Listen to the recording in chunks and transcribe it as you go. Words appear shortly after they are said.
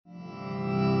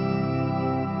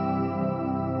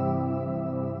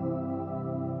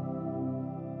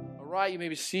right, you may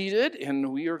be seated,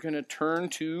 and we are going to turn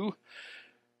to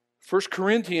 1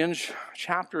 Corinthians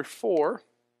chapter 4.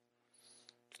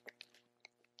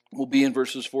 We'll be in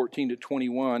verses 14 to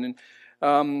 21.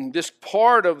 And this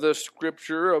part of the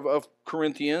scripture of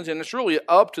Corinthians, and it's really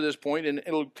up to this point, and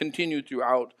it'll continue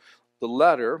throughout the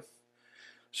letter,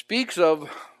 speaks of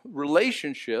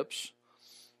relationships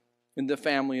in the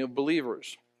family of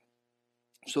believers.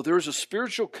 So there's a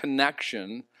spiritual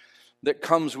connection that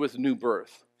comes with new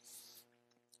birth.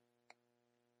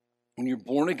 When you're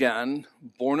born again,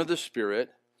 born of the Spirit,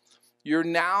 you're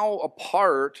now a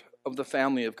part of the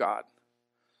family of God.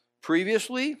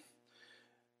 Previously,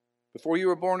 before you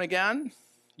were born again,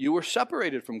 you were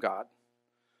separated from God.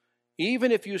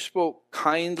 Even if you spoke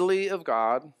kindly of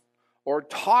God or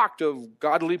talked of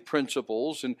godly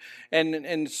principles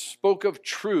and spoke of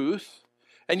truth,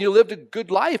 and you lived a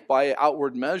good life by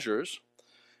outward measures,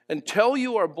 until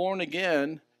you are born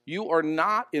again, you are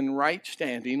not in right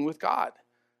standing with God.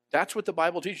 That's what the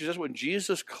Bible teaches. That's what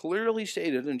Jesus clearly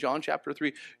stated in John chapter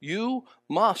 3. You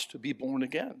must be born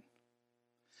again.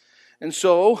 And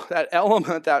so that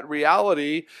element, that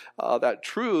reality, that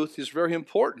truth is very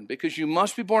important because you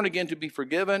must be born again to be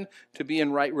forgiven, to be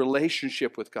in right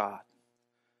relationship with God.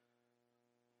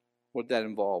 What does that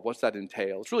involve? What's that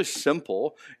entail? It's really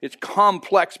simple. It's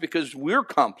complex because we're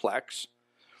complex.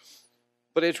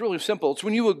 But it's really simple. It's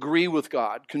when you agree with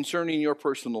God concerning your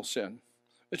personal sin.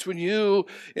 It's when you,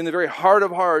 in the very heart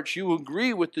of hearts, you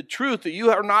agree with the truth that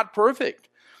you are not perfect,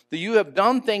 that you have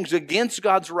done things against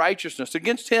God's righteousness,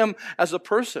 against Him as a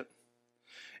person.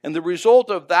 And the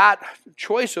result of that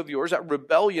choice of yours, that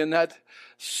rebellion, that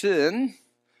sin,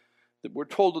 that we're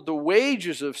told that the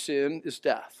wages of sin is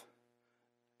death.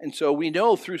 And so we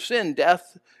know through sin,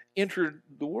 death entered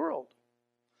the world.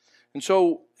 And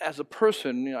so, as a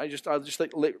person, I'll just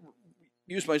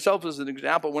use myself as an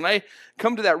example. When I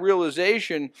come to that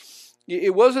realization,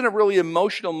 it wasn't a really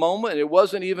emotional moment. It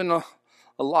wasn't even a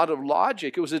lot of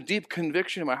logic. It was a deep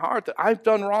conviction in my heart that I've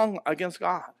done wrong against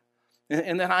God,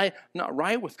 and that I'm not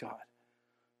right with God.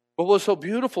 What was so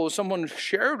beautiful is someone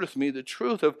shared with me the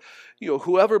truth of,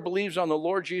 whoever believes on the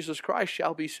Lord Jesus Christ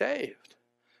shall be saved.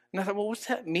 And I thought, well, what's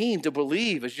that mean to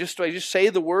believe? Do I just say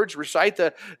the words, recite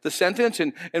the sentence,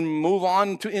 and move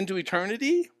on into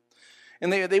eternity?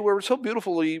 And they were so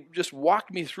beautifully just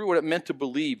walked me through what it meant to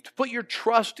believe, to put your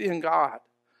trust in God,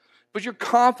 put your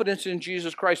confidence in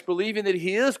Jesus Christ, believing that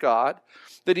He is God,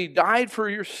 that He died for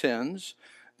your sins,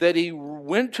 that He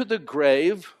went to the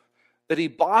grave, that He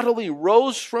bodily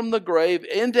rose from the grave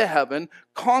into heaven,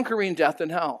 conquering death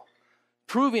and hell,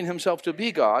 proving Himself to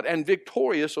be God and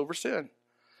victorious over sin.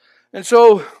 And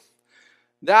so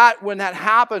when that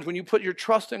happens, when you put your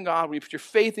trust in God, when you put your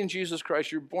faith in Jesus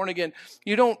Christ, you're born again,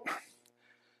 you're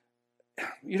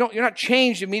not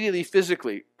changed immediately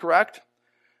physically, correct?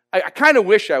 I kind of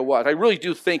wish I was. I really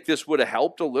do think this would have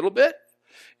helped a little bit.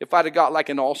 If I'd have got like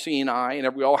an all-seeing eye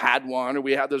and we all had one, or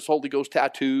we had this Holy Ghost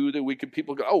tattoo that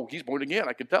people go, oh, he's born again.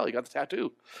 I can tell he got the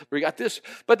tattoo, or he got this.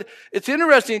 But it's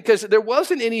interesting because there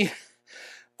wasn't any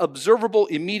observable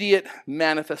immediate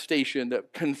manifestation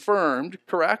that confirmed,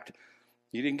 correct?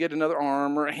 You didn't get another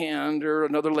arm or a hand or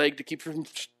another leg to keep you from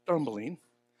stumbling.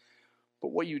 But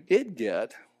what you did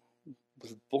get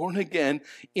was born again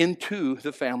into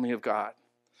the family of God.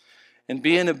 And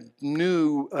being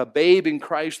a babe in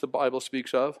Christ, the Bible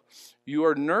speaks of, you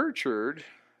are nurtured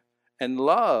and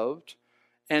loved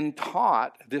and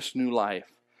taught this new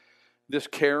life. This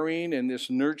caring and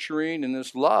this nurturing and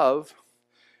this love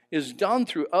is done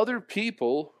through other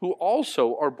people who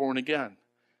also are born again.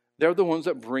 They're the ones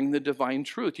that bring the divine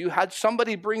truth. You had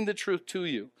somebody bring the truth to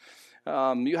you.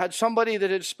 You had somebody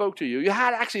that had spoke to you. You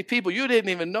had actually people you didn't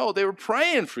even know. They were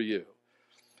praying for you.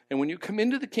 And when you come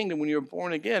into the kingdom, when you're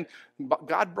born again,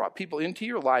 God brought people into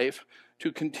your life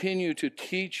to continue to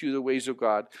teach you the ways of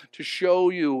God, to show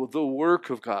you the work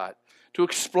of God, to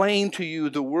explain to you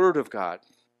the word of God.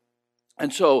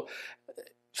 And so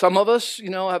some of us,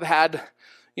 have had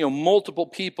multiple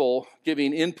people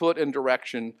giving input and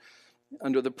direction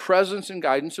under the presence and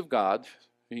guidance of God.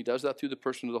 And He does that through the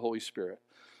person of the Holy Spirit.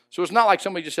 So it's not like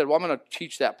somebody just said, well, I'm going to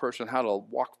teach that person how to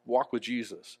walk with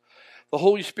Jesus. The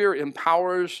Holy Spirit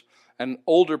empowers an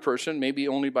older person, maybe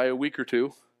only by a week or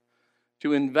two,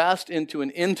 to invest into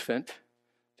an infant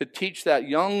to teach that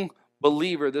young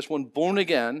believer, this one born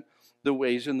again, the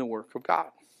ways and the work of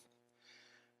God.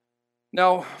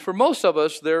 Now, for most of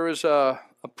us, there is a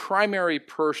primary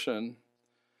person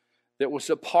that was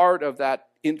a part of that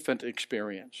infant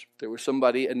experience. There was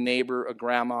somebody, a neighbor, a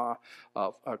grandma,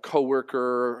 a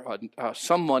coworker,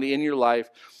 somebody in your life,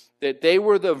 that they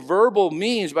were the verbal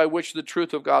means by which the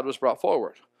truth of God was brought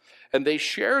forward. and they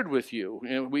shared with you.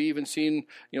 And we even seen,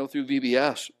 through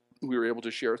VBS, we were able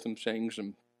to share some things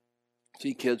and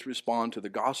see kids respond to the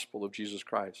gospel of Jesus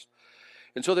Christ.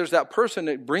 And so there's that person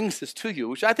that brings this to you,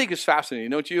 which I think is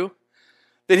fascinating, don't you?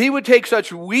 That he would take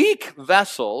such weak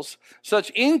vessels, such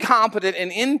incompetent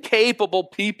and incapable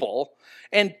people,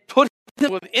 and put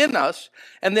it within us,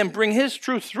 and then bring his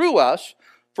truth through us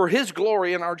for his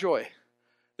glory and our joy,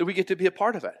 that we get to be a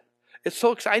part of it. It's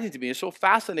so exciting to me. It's so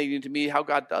fascinating to me how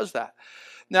God does that.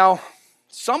 Now,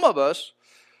 some of us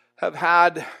have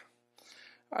had,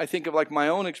 I think of like my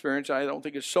own experience, I don't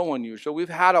think it's so unusual. We've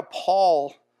had a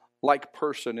Paul-like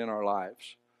person in our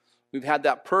lives. We've had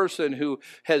that person who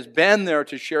has been there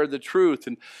to share the truth,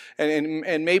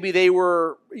 and maybe they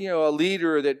were, a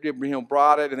leader that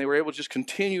brought it, and they were able to just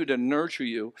continue to nurture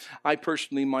you. I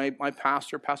personally, my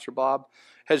pastor, Pastor Bob,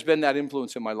 has been that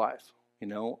influence in my life.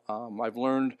 I've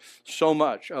learned so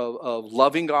much of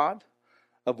loving God,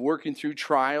 of working through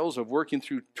trials, of working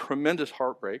through tremendous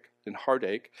heartbreak and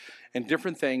heartache, and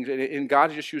different things. And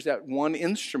God just used that one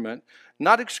instrument,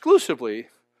 not exclusively,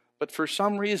 but for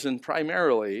some reason,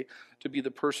 primarily, to be the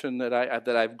person that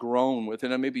I've grown with.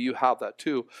 And maybe you have that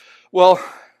too. Well,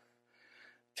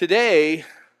 today,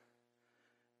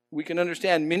 we can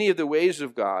understand many of the ways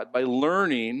of God by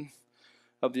learning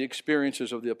of the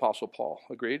experiences of the Apostle Paul.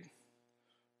 Agreed?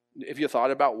 If you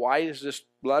thought about why is this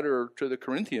letter to the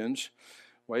Corinthians,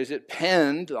 why is it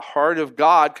penned, the heart of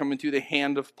God coming through the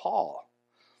hand of Paul?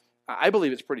 I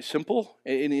believe it's pretty simple,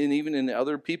 and even in the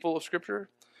other people of Scripture.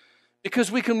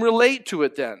 Because we can relate to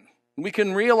it then. We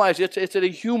can realize it's at a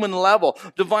human level.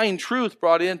 Divine truth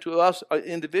brought into us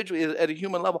individually at a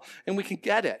human level, and we can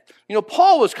get it.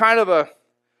 Paul was kind of a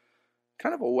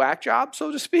whack job,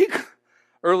 so to speak,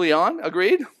 early on.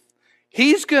 Agreed?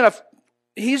 He's gonna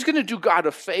do God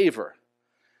a favor.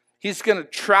 He's going to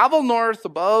travel north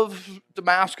above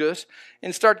Damascus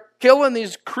and start killing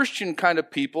these Christian kind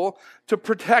of people to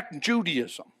protect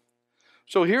Judaism.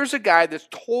 So here's a guy that's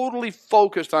totally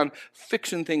focused on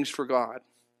fixing things for God.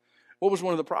 What was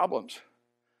one of the problems?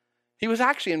 He was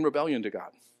actually in rebellion to God.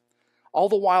 All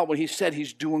the while when he said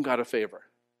he's doing God a favor.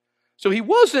 So he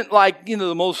wasn't like,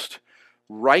 the most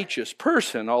righteous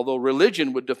person, although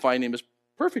religion would define him as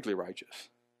perfectly righteous.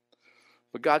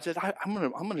 But God said, I'm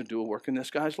going to do a work in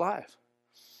this guy's life.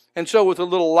 And so with a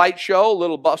little light show, a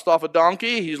little bust off a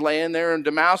donkey, he's laying there in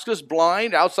Damascus,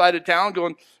 blind, outside of town,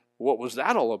 going, what was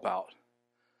that all about?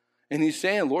 And he's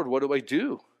saying, Lord, what do I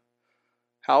do?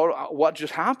 What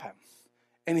just happened?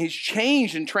 And he's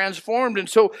changed and transformed. And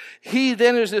so he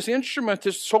then is this instrument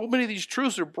that so many of these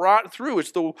truths are brought through.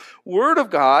 It's the Word of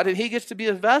God, and he gets to be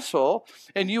a vessel.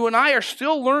 And you and I are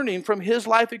still learning from his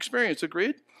life experience.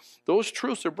 Agreed? Those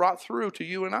truths are brought through to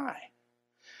you and I.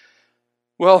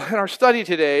 Well, in our study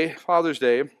today, Father's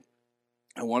Day,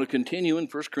 I want to continue in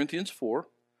 1 Corinthians 4.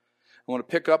 I want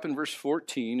to pick up in verse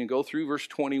 14 and go through verse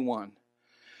 21.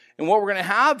 And what we're going to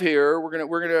have here, we're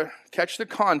going to catch the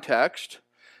context,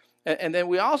 and then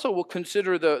we also will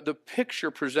consider the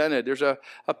picture presented. There's a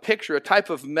picture, a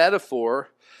type of metaphor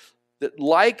that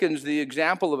likens the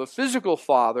example of a physical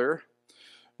father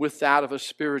with that of a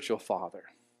spiritual father.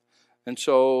 And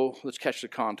so let's catch the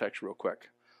context real quick.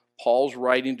 Paul's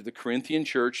writing to the Corinthian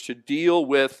church to deal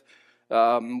with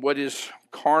what is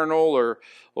carnal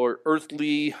or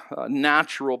earthly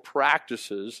natural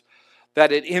practices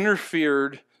that had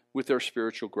interfered with their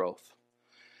spiritual growth.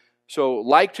 So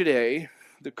like today,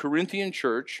 the Corinthian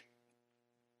church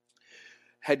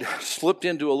had slipped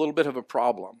into a little bit of a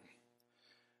problem.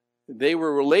 They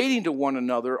were relating to one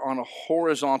another on a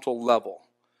horizontal level.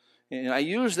 And I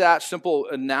use that simple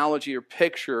analogy or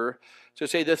picture to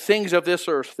say the things of this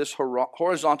earth, this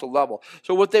horizontal level.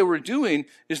 So what they were doing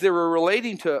is they were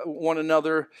relating to one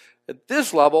another at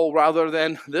this level rather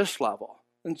than this level.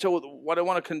 And so what I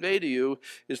want to convey to you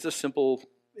is this simple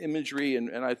imagery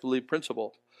and I believe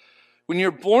principle. When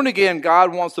you're born again,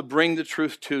 God wants to bring the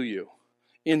truth to you,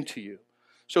 into you.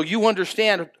 So you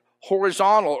understand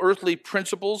horizontal earthly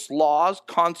principles, laws,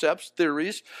 concepts,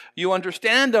 theories. You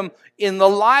understand them in the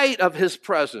light of his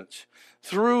presence,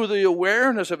 through the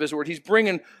awareness of his word. He's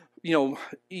bringing,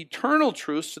 eternal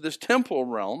truths to this temporal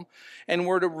realm, and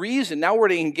we're to reason. Now we're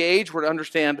to engage, we're to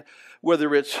understand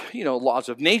whether it's, laws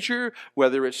of nature,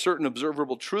 whether it's certain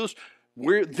observable truths.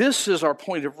 This is our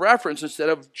point of reference instead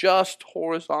of just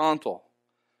horizontal.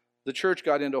 The church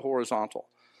got into horizontal.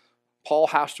 Paul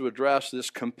has to address this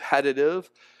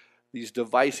competitive, these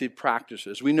divisive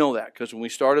practices. We know that because when we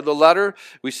started the letter,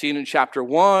 we seen in chapter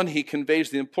 1, he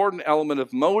conveys the important element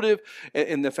of motive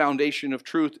and the foundation of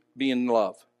truth being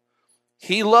love.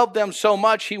 He loved them so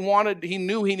much, he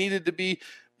knew he needed to be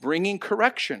bringing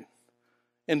correction.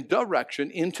 and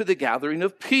direction into the gathering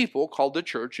of people called the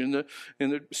church in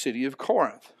the city of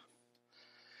Corinth.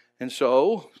 And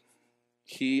so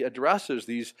he addresses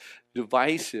these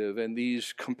divisive and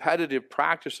these competitive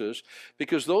practices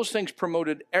because those things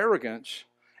promoted arrogance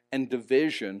and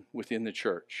division within the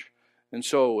church. And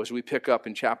so as we pick up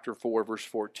in chapter 4, verse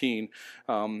 14,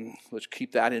 let's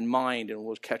keep that in mind and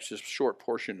we'll catch this short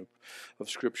portion of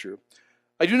Scripture.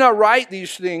 I do not write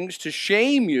these things to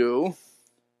shame you,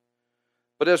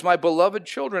 but as my beloved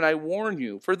children, I warn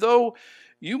you. For though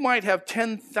you might have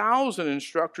 10,000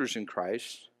 instructors in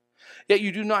Christ, yet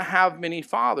you do not have many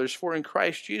fathers, for in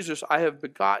Christ Jesus I have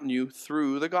begotten you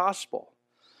through the gospel.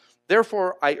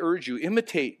 Therefore I urge you,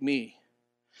 imitate me.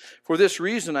 For this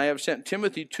reason I have sent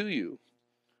Timothy to you,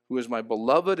 who is my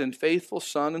beloved and faithful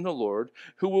son in the Lord,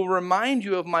 who will remind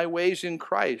you of my ways in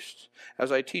Christ,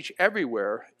 as I teach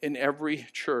everywhere in every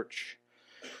church.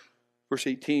 Verse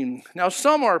 18, now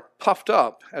some are puffed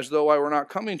up as though I were not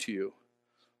coming to you,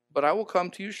 but I will come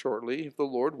to you shortly, if the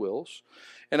Lord wills,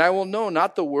 and I will know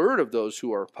not the word of those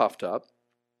who are puffed up,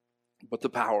 but the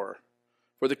power.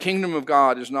 For the kingdom of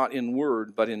God is not in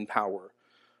word, but in power.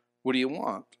 What do you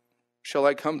want? Shall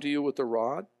I come to you with a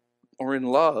rod, or in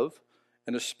love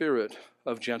and a spirit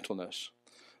of gentleness?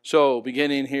 So,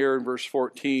 beginning here in verse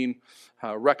 14,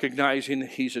 recognizing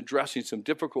that he's addressing some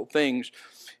difficult things,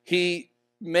 he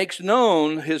makes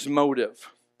known his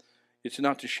motive. It's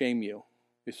not to shame you,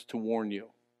 it's to warn you.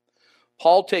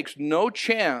 Paul takes no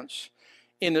chance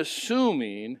in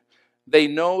assuming they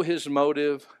know his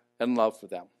motive and love for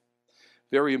them.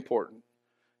 Very important.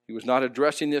 He was not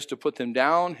addressing this to put them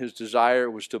down. His desire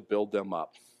was to build them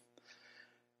up.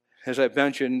 As I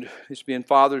mentioned, it's been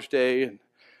Father's Day, and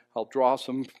I'll draw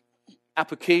some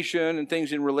application and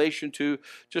things in relation to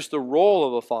just the role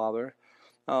of a father.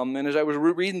 And as I was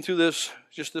reading through this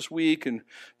just this week and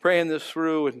praying this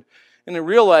through, and I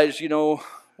realized,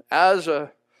 as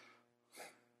a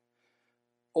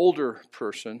older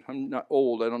person, I'm not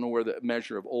old, I don't know where the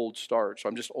measure of old starts, so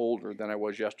I'm just older than I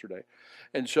was yesterday.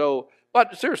 And so,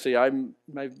 but seriously,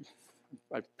 I've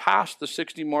passed the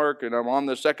 60 mark and I'm on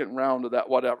the second round of that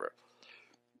whatever.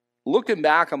 Looking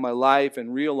back on my life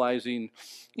and realizing,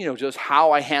 just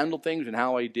how I handled things and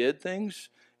how I did things,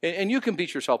 and you can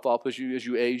beat yourself up as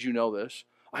you age, this.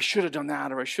 I should have done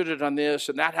that, or I should have done this,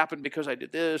 and that happened because I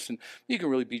did this, and you can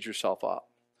really beat yourself up.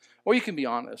 Or you can be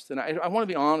honest, and I want to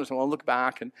be honest. I want to look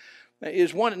back, and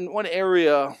is one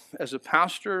area as a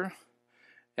pastor,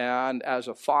 and as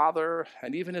a father,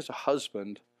 and even as a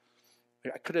husband,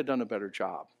 I could have done a better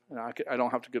job. And I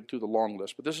don't have to get through the long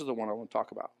list, but this is the one I want to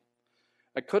talk about.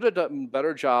 I could have done a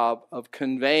better job of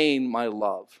conveying my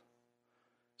love.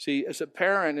 See, as a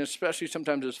parent, and especially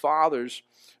sometimes as fathers,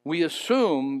 we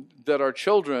assume that our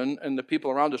children and the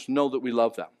people around us know that we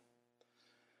love them.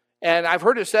 And I've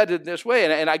heard it said in this way,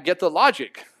 and I get the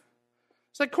logic.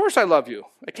 It's like, of course I love you.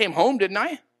 I came home, didn't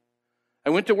I? I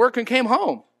went to work and came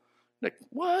home. Like,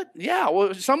 what? Yeah,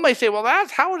 well, somebody say, well,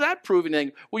 how would that prove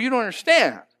anything? Well, you don't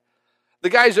understand. The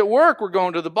guys at work were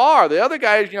going to the bar. The other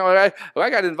guys, I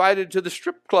got invited to the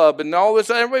strip club and all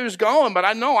this, everybody was going, but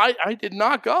I did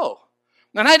not go.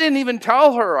 And I didn't even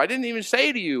tell her. I didn't even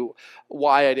say to you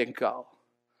why I didn't go.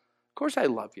 Of course I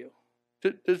love you.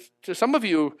 To some of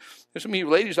you, there's some of you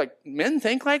ladies, like, men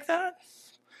think like that?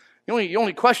 You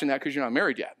only question that because you're not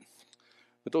married yet.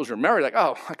 But those who are married, like,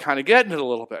 oh, I kind of get it a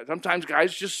little bit. Sometimes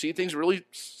guys just see things really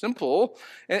simple.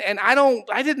 And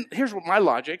here's what my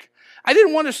logic. I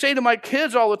didn't want to say to my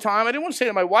kids all the time, I didn't want to say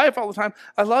to my wife all the time,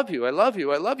 I love you, I love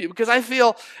you, I love you. Because I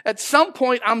feel at some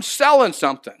point I'm selling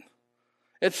something.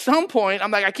 At some point, I'm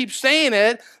like, I keep saying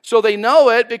it so they know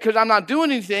it because I'm not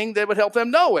doing anything that would help them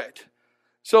know it.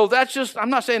 So that's just, I'm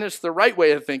not saying it's the right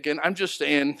way of thinking. I'm just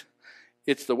saying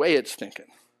it's the way it's thinking.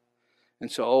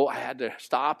 And so I had to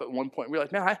stop at one point and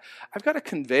realize, man, I've got to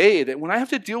convey that when I have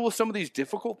to deal with some of these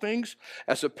difficult things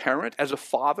as a parent, as a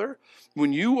father,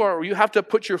 when you have to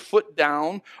put your foot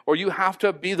down or you have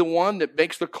to be the one that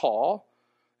makes the call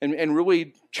and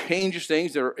really changes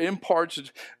things that imparts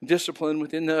discipline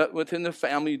within the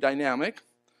family dynamic,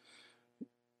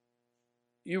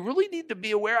 you really need to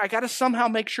be aware. I got to somehow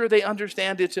make sure they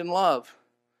understand it's in love.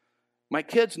 My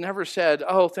kids never said,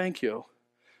 oh, thank you,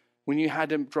 when you had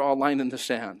to draw a line in the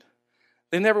sand.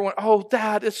 They never went, oh,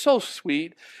 Dad, it's so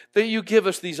sweet that you give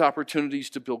us these opportunities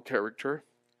to build character.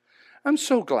 I'm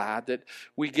so glad that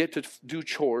we get to do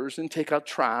chores and take out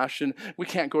trash and we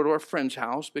can't go to our friend's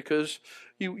house because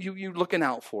you're looking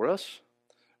out for us.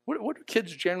 What do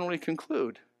kids generally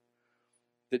conclude?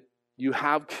 That you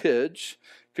have kids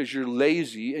because you're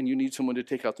lazy and you need someone to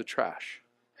take out the trash.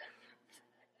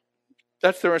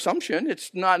 That's their assumption.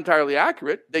 It's not entirely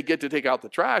accurate. They get to take out the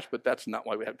trash, but that's not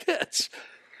why we have kids.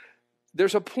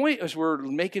 There's a point as we're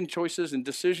making choices and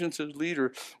decisions as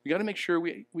leader, we got to make sure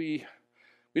we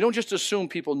don't just assume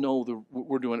people know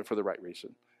we're doing it for the right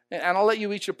reason. And I'll let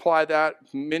you each apply that.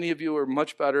 Many of you are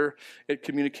much better at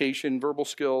communication, verbal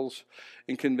skills,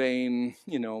 and conveying,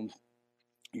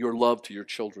 your love to your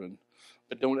children.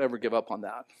 But don't ever give up on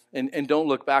that. And don't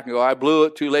look back and go, I blew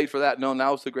it, too late for that. No,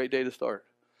 now's the great day to start.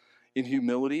 In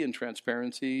humility and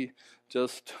transparency,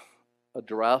 just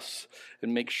address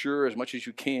and make sure as much as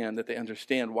you can that they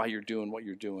understand why you're doing what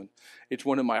you're doing. It's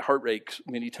one of my heartaches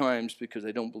many times because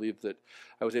I don't believe that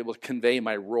I was able to convey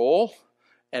my role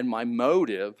and my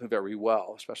motive very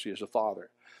well, especially as a father.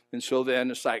 And so then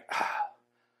it's like,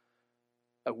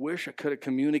 I wish I could have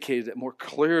communicated it more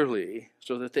clearly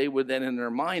so that they would then in their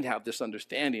mind have this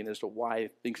understanding as to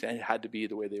why things had to be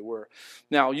the way they were.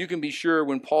 Now, you can be sure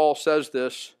when Paul says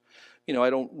this, I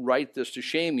don't write this to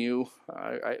shame you,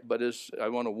 but as I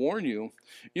want to warn you,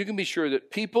 you can be sure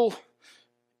that people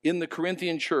in the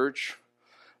Corinthian church,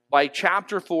 by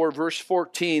chapter 4, verse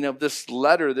 14 of this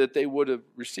letter that they would have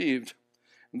received,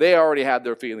 they already had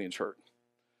their feelings hurt.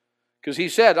 Because he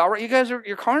said, all right,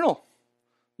 you're carnal.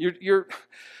 You're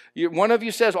one of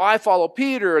you says, I follow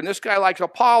Peter, and this guy likes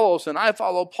Apollos, and I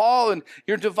follow Paul, and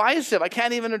you're divisive. I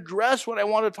can't even address what I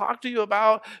want to talk to you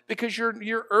about because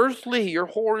you're earthly, you're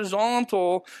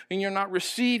horizontal, and you're not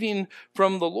receiving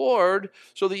from the Lord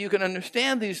so that you can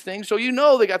understand these things. So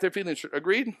they got their feelings hurt.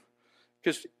 Agreed?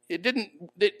 Because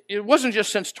it wasn't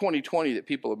just since 2020 that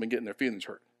people have been getting their feelings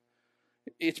hurt.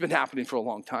 It's been happening for a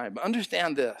long time. But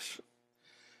understand this.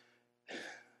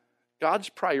 God's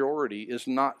priority is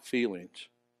not feelings.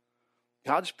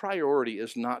 God's priority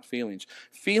is not feelings.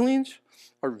 Feelings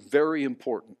are very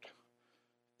important,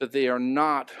 but they are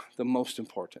not the most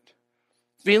important.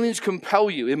 Feelings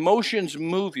compel you. Emotions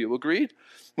move you. Agreed?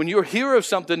 When you hear of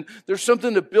something, there's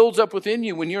something that builds up within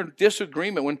you. When you're in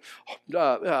disagreement,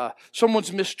 when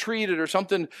someone's mistreated or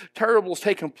something terrible is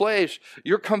taking place,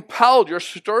 you're compelled, you're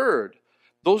stirred.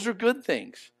 Those are good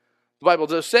things. The Bible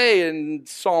does say in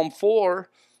Psalm 4,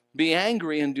 be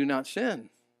angry and do not sin.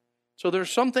 So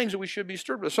there's some things that we should be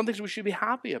stirred with, some things we should be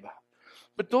happy about.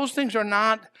 But those things are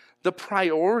not the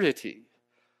priority,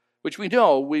 which we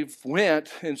know we've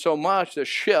went in so much the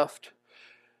shift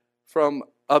from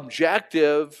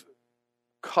objective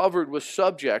covered with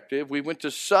subjective. We went to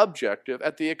subjective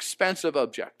at the expense of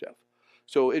objective.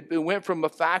 So it went from a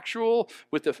factual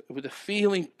with the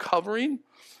feeling covering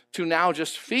to now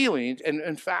just feelings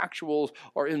and factuals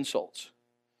are insults.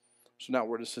 So now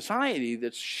we're in a society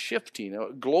that's shifting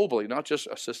globally, not just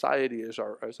a society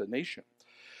as a nation.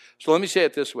 So let me say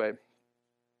it this way.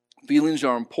 Feelings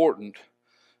are important,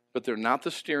 but they're not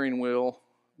the steering wheel,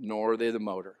 nor are they the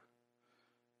motor.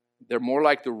 They're more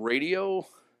like the radio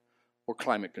or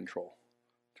climate control.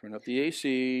 Turn up the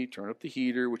AC, turn up the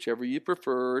heater, whichever you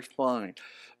prefer, it's fine.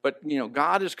 But,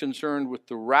 God is concerned with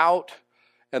the route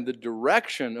and the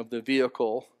direction of the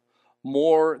vehicle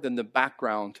more than the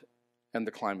background and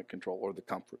the climate control or the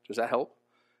comfort. Does that help?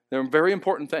 They're very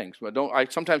important things. But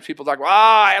sometimes people talk,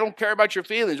 I don't care about your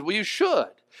feelings. Well, you should.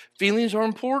 Feelings are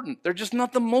important. They're just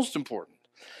not the most important.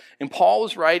 And Paul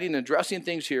is writing and addressing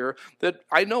things here that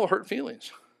I know hurt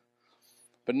feelings.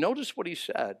 But notice what he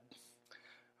said.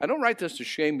 I don't write this to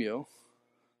shame you,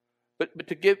 but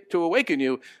to awaken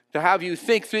you, to have you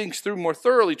think things through more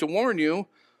thoroughly, to warn you,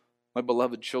 my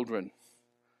beloved children.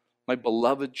 My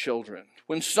beloved children.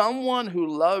 When someone who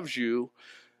loves you,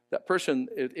 that person,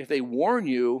 if they warn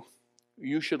you,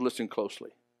 you should listen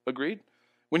closely. Agreed?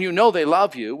 When you know they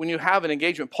love you, when you have an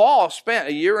engagement. Paul spent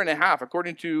a year and a half,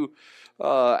 according to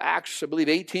Acts, I believe,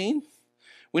 18.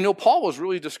 We know Paul was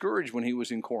really discouraged when he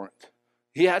was in Corinth.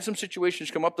 He had some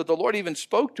situations come up that the Lord even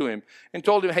spoke to him and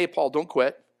told him, hey, Paul, don't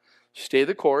quit. Stay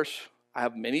the course. I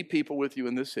have many people with you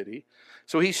in this city.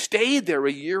 So he stayed there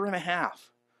a year and a half.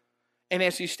 And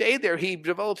as he stayed there, he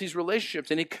developed these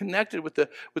relationships and he connected with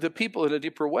the people in a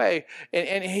deeper way.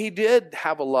 And he did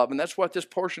have a love. And that's what this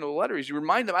portion of the letter is. You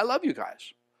remind them, I love you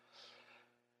guys.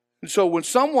 And so when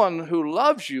someone who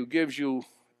loves you gives you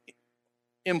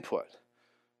input,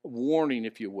 warning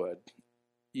if you would,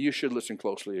 you should listen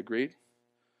closely. Agreed?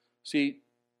 See,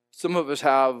 some of us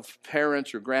have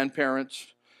parents or grandparents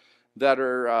that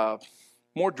are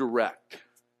more direct,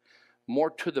 more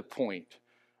to the point.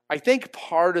 I think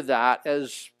part of that,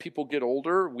 as people get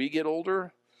older, we get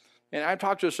older, and I've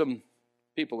talked to some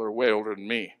people that are way older than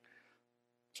me.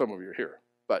 Some of you are here.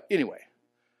 But anyway,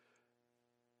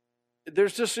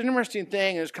 there's this interesting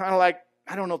thing. It's kind of like,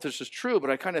 I don't know if this is true, but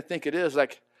I kind of think it is.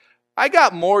 Like, I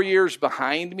got more years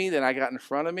behind me than I got in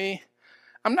front of me.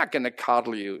 I'm not going to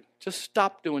coddle you. Just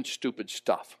stop doing stupid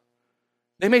stuff.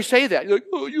 They may say that. You're like,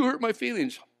 oh, you hurt my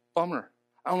feelings. Bummer.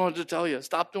 I don't know what to tell you.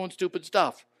 Stop doing stupid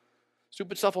stuff.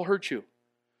 Stupid stuff will hurt you.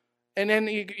 And then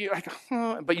you're like,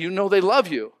 oh, but you know they love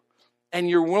you. And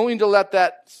you're willing to let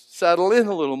that settle in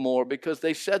a little more because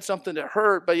they said something that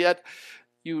hurt, but yet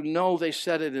you know they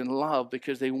said it in love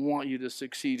because they want you to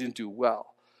succeed and do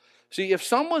well. See, if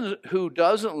someone who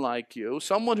doesn't like you,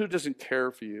 someone who doesn't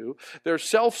care for you, they're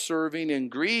self-serving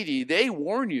and greedy, they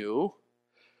warn you,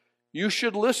 you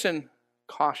should listen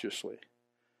cautiously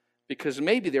because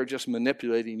maybe they're just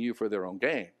manipulating you for their own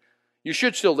gain. You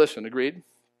should still listen, agreed?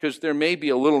 Because there may be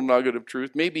a little nugget of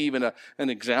truth, maybe even an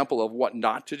example of what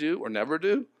not to do or never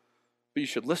do, but you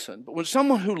should listen. But when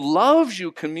someone who loves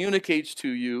you communicates to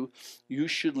you, you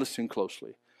should listen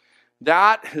closely.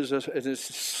 That is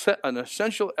an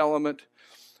essential element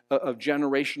of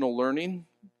generational learning,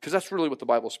 because that's really what the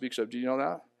Bible speaks of. Do you know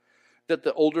that? That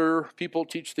the older people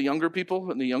teach the younger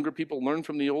people, and the younger people learn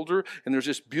from the older, and there's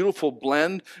this beautiful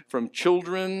blend from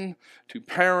children to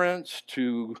parents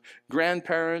to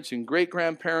grandparents and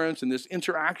great-grandparents, and this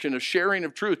interaction of sharing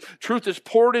of truth. Truth is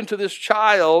poured into this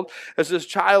child. As this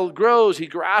child grows, he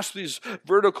grasps these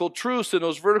vertical truths, and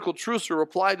those vertical truths are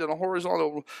applied in a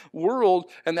horizontal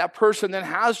world, and that person then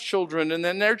has children, and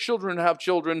then their children have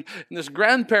children, and this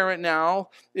grandparent now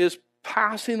is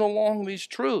passing along these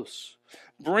truths,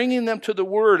 bringing them to the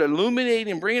Word,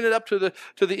 illuminating, bringing it up to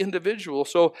the individual.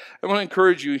 So I want to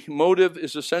encourage you, motive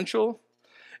is essential,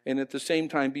 and at the same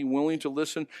time be willing to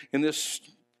listen. In this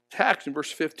text, in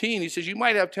verse 15, he says, you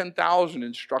might have 10,000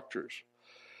 instructors.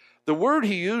 The word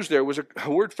he used there was a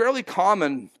word fairly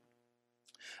common,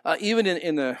 even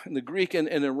in the Greek and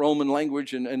in the Roman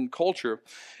language and culture.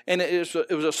 And it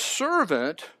was a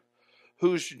servant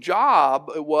whose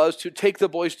job it was to take the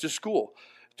boys to school,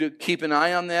 to keep an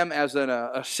eye on them as an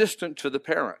assistant to the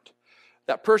parent.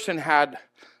 That person had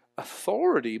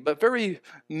authority, but very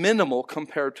minimal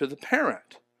compared to the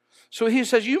parent. So he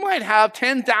says, you might have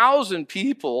 10,000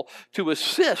 people to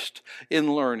assist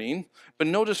in learning, but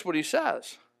notice what he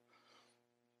says.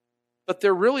 But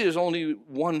there really is only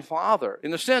one Father.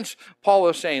 In a sense, Paul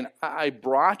is saying, I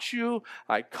brought you,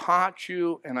 I caught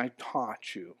you, and I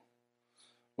taught you.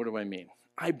 What do I mean?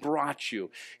 I brought you.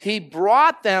 He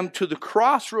brought them to the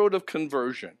crossroad of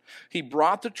conversion. He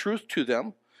brought the truth to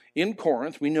them in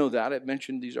Corinth. We know that. I've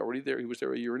mentioned he's already there. He was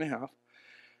there a year and a half.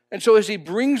 And so as he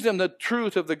brings them the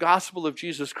truth of the gospel of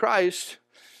Jesus Christ,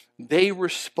 they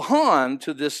respond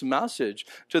to this message,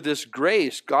 to this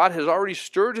grace. God has already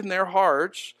stirred in their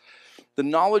hearts the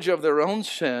knowledge of their own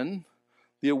sin,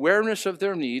 the awareness of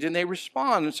their need, and they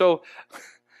respond. And so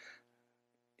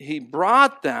he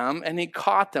brought them and he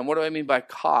caught them. What do I mean by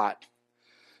caught?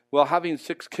 Well, having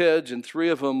 6 kids and 3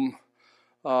 of them,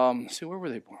 where were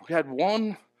they born? We had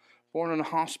one born in a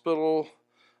hospital,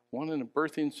 one in a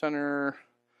birthing center,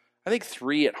 I think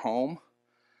 3 at home.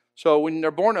 So when they're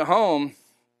born at home,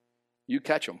 you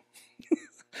catch them.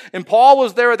 And Paul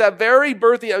was there at that very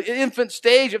birthing, infant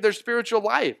stage of their spiritual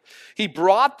life. He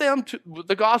brought them to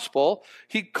the gospel.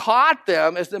 He caught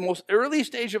them as the most early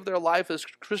stage of their life as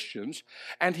Christians,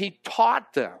 and he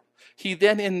taught them. He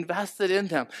then invested in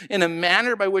them in a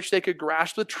manner by which they could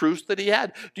grasp the truths that he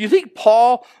had. Do you think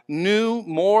Paul knew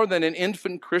more than an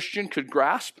infant Christian could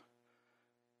grasp?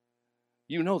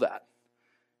 You know that.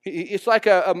 It's like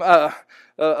a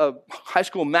high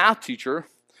school math teacher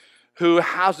who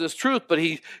has this truth, but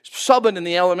he's subbing in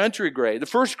the elementary grade, the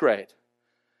first grade.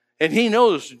 And he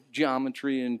knows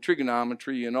geometry and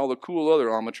trigonometry and all the cool other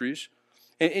geometries.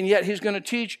 And yet he's going to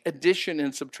teach addition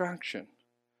and subtraction.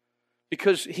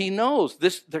 Because he knows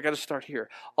this, they're going to start here.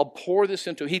 I'll pour this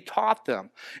into. He taught them.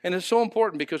 And it's so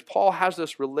important because Paul has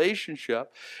this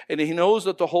relationship, and he knows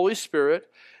that the Holy Spirit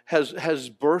has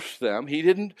birthed them. He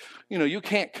didn't, you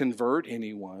can't convert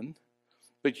anyone,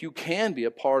 but you can be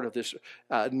a part of this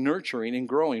nurturing and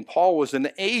growing. Paul was an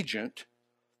agent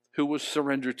who was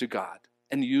surrendered to God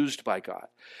and used by God.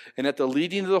 And at the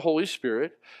leading of the Holy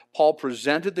Spirit, Paul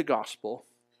presented the gospel,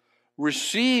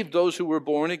 received those who were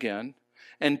born again,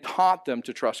 and taught them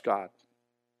to trust God.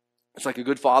 It's like a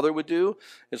good father would do.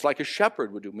 It's like a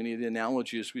shepherd would do. Many of the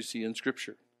analogies we see in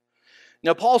Scripture.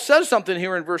 Now, Paul says something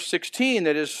here in verse 16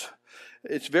 that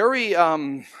it's very,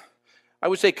 I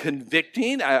would say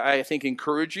convicting, I think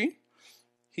encouraging.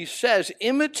 He says,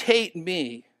 imitate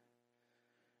me.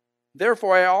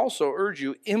 Therefore, I also urge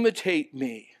you, imitate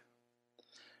me.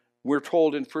 We're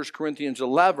told in 1 Corinthians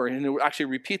 11, and we'll actually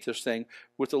repeat this thing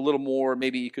with a little more,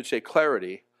 maybe you could say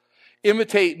clarity.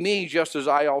 Imitate me just as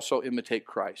I also imitate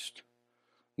Christ.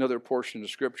 Another portion of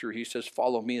Scripture, he says,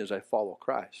 follow me as I follow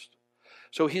Christ.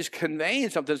 So he's conveying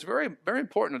something that's very, very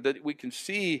important that we can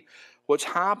see what's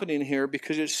happening here,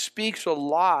 because it speaks a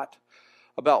lot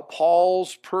about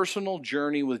Paul's personal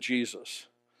journey with Jesus.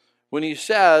 When he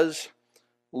says,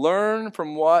 learn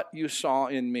from what you saw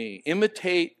in me.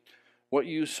 Imitate what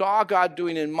you saw God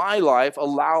doing in my life.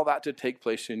 Allow that to take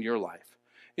place in your life.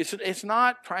 It's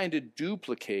not trying to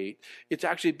duplicate. It's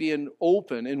actually being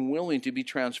open and willing to be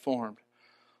transformed.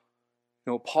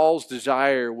 Paul's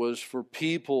desire was for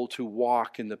people to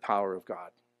walk in the power of God,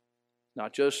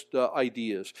 not just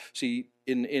ideas. See,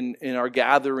 in our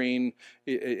gathering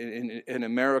in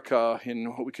America, in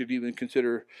what we could even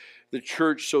consider the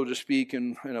church, so to speak,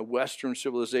 in a Western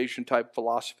civilization type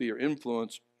philosophy or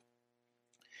influence,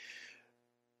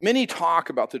 many talk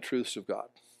about the truths of God,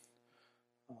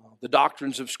 the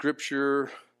doctrines of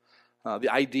Scripture. The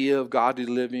idea of godly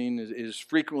living is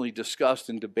frequently discussed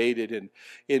and debated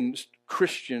in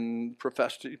Christian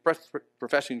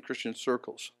professing Christian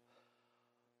circles.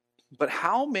 But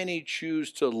how many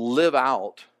choose to live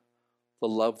out the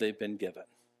love they've been given?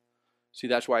 See,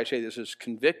 that's why I say this is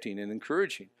convicting and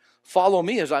encouraging. Follow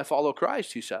me as I follow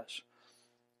Christ, he says.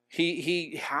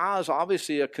 He has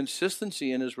obviously a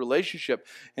consistency in his relationship,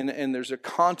 and there's a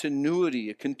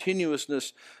continuity, a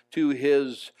continuousness to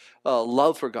his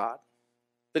love for God.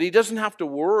 That he doesn't have to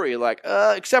worry, like,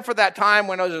 except for that time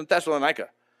when I was in Thessalonica,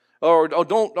 or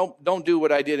don't do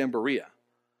what I did in Berea.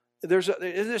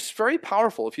 It's very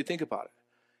powerful if you think about it.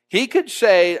 He could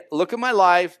say, look at my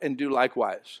life and do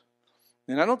likewise.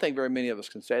 And I don't think very many of us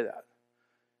can say that.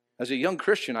 As a young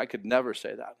Christian, I could never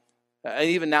say that. And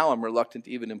even now I'm reluctant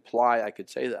to even imply I could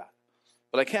say that.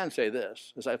 But I can say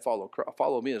this, as I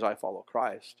follow me as I follow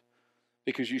Christ.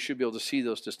 Because you should be able to see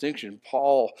those distinctions.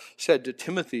 Paul said to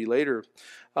Timothy later,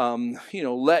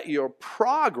 let your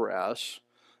progress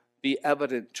be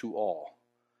evident to all.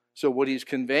 So what he's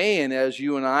conveying as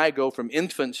you and I go from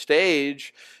infant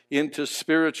stage into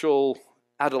spiritual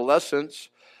adolescence,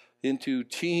 into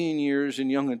teen years and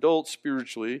young adults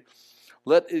spiritually,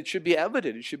 it should be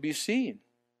evident, it should be seen.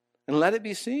 And let it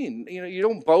be seen. You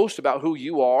don't boast about who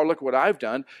you are, look what I've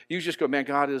done. You just go, man,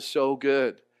 God is so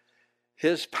good.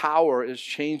 His power is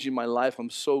changing my life. I'm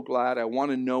so glad. I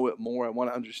want to know it more. I want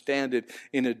to understand it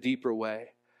in a deeper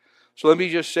way. So let me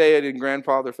just say it in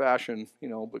grandfather fashion,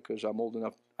 because I'm old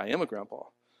enough. I am a grandpa.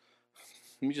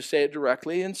 Let me just say it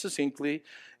directly and succinctly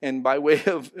and by way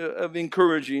of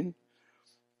encouraging.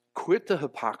 Quit the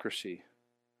hypocrisy.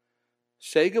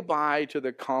 Say goodbye to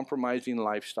the compromising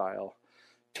lifestyle.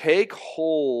 Take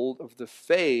hold of the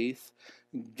faith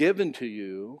given to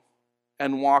you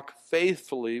and walk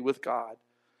faithfully with God,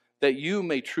 that you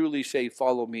may truly say,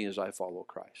 follow me as I follow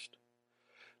Christ.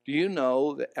 Do you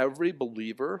know that every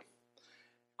believer,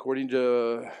 according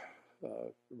to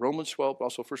Romans 12, but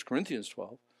also 1 Corinthians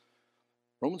 12,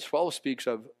 Romans 12 speaks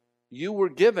of, you were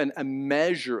given a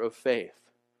measure of faith.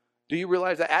 Do you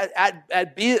realize that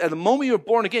at the moment you were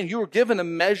born again, you were given a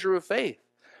measure of faith.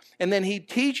 And then he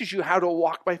teaches you how to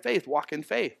walk by faith, walk in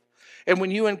faith. And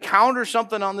when you encounter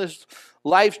something on this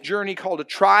life's journey called a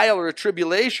trial or a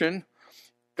tribulation,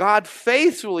 God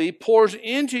faithfully pours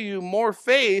into you more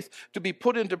faith to be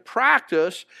put into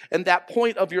practice in that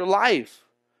point of your life.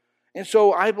 And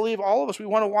so I believe all of us, we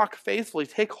want to walk faithfully,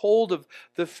 take hold of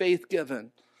the faith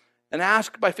given, and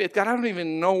ask by faith, God, I don't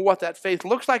even know what that faith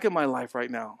looks like in my life right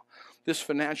now. This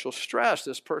financial stress,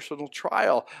 this personal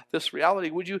trial, this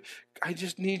reality, I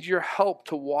just need your help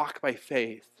to walk by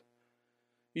faith.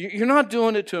 You're not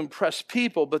doing it to impress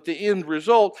people, but the end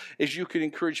result is you can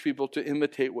encourage people to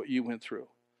imitate what you went through.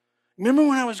 Remember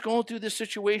when I was going through this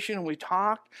situation and we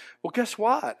talked? Well, guess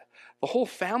what? The whole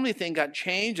family thing got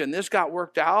changed and this got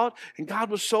worked out, and God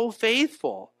was so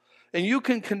faithful. And you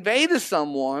can convey to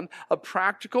someone a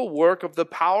practical work of the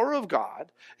power of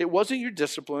God. It wasn't your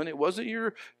discipline. It wasn't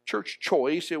your church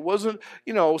choice. It wasn't,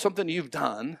 something you've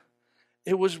done.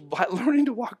 It was by learning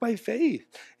to walk by faith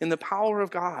in the power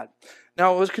of God.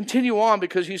 Now, let's continue on,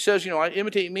 because he says, I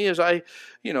imitate me as I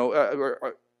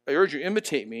urge you,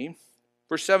 imitate me.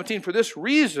 Verse 17, for this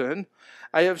reason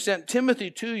I have sent Timothy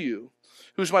to you,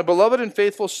 who's my beloved and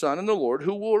faithful son in the Lord,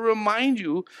 who will remind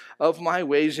you of my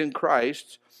ways in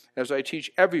Christ, as I teach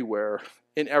everywhere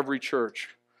in every church.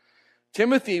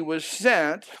 Timothy was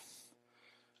sent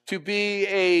to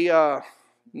be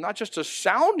not just a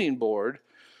sounding board,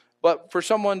 but for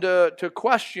someone to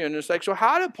question. It's like, so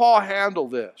how did Paul handle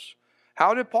this?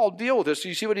 How did Paul deal with this?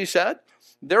 You see what he said?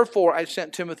 Therefore, I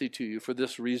sent Timothy to you for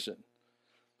this reason.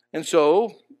 And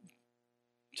so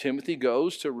Timothy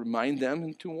goes to remind them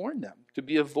and to warn them, to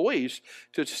be a voice,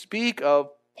 to speak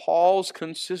of Paul's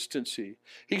consistency.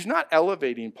 He's not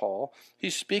elevating Paul.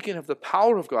 He's speaking of the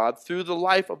power of God through the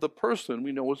life of the person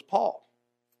we know as Paul.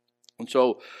 And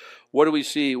so, what do we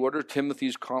see? What are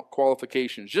Timothy's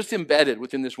qualifications? Just embedded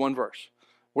within this one verse.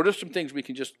 What are some things we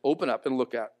can just open up and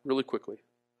look at really quickly?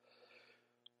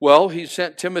 Well, he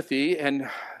sent Timothy, and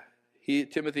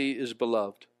Timothy is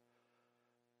beloved.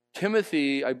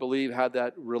 Timothy, I believe, had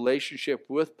that relationship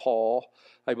with Paul.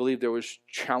 I believe there was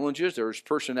challenges, there was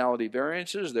personality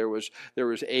variances, there was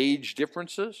age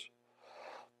differences.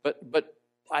 But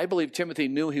I believe Timothy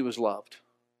knew he was loved.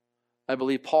 I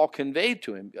believe Paul conveyed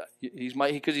to him,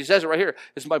 because he says it right here,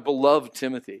 it's my beloved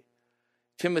Timothy.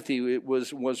 Timothy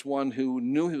was one who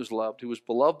knew he was loved, who was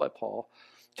beloved by Paul.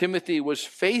 Timothy was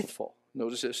faithful.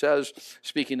 Notice it says,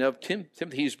 speaking of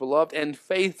Timothy, he's beloved and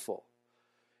faithful.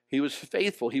 He was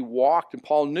faithful. He walked, and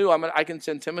Paul knew, I can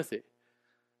send Timothy.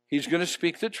 He's going to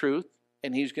speak the truth,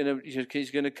 and he's going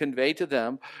to convey to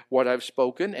them what I've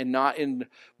spoken, and not in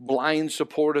blind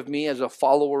support of me as a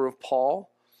follower of Paul,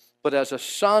 but as a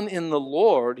son in the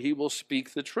Lord, he will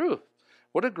speak the truth.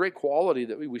 What a great quality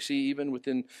that we see even with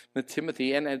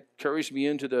Timothy, and it carries me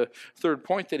into the third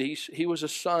point, that he was a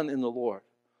son in the Lord.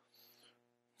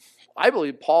 I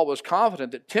believe Paul was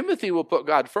confident that Timothy will put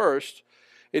God first,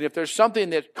 and if there's something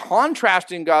that's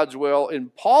contrasting God's will in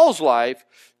Paul's life,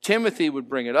 Timothy would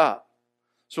bring it up.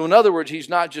 So in other words, he's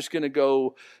not just going to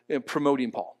go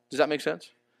promoting Paul. Does that make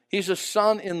sense? He's a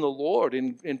son in the Lord,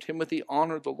 and Timothy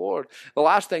honored the Lord. The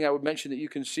last thing I would mention that you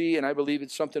can see, and I believe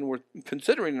it's something worth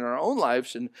considering in our own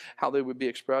lives and how they would be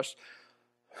expressed.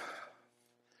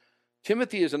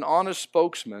 Timothy is an honest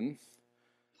spokesman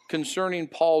concerning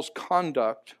Paul's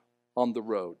conduct on the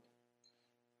road.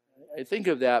 I think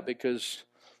of that because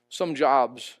some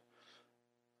jobs,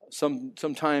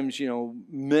 sometimes,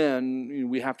 men,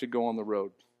 we have to go on the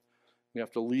road. We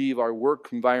have to leave our work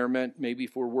environment, maybe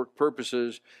for work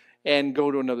purposes, and go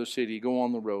to another city, go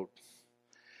on the road.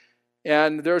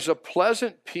 And there's a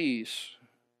pleasant peace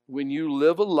when you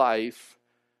live a life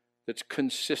that's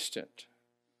consistent,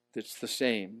 that's the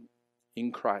same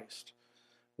in Christ.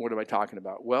 What am I talking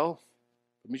about? Well,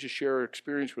 let me just share an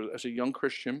experience as a young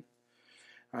Christian.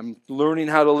 I'm learning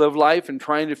how to live life and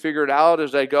trying to figure it out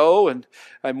as I go. And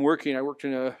I worked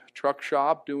in a truck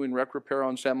shop doing wreck repair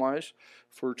on semis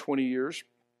for 20 years.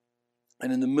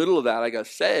 And in the middle of that, I got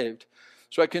saved.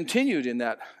 So I continued in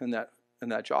that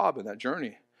job, in that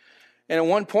journey. And at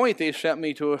one point, they sent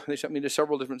me to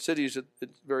several different cities at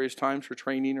various times for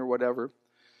training or whatever.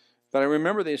 But I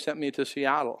remember they sent me to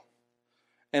Seattle.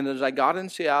 And as I got in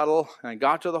Seattle, I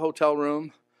got to the hotel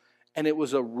room, and it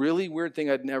was a really weird thing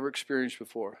I'd never experienced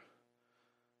before.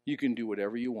 You can do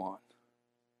whatever you want.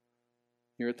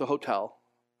 You're at the hotel.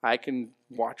 I can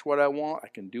watch what I want. I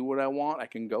can do what I want. I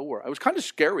can go where. It was kind of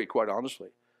scary, quite honestly.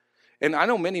 And I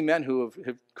know many men who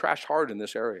have crashed hard in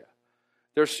this area.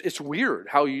 It's weird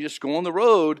how you just go on the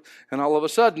road, and all of a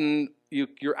sudden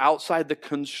you're outside the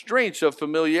constraints of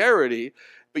familiarity,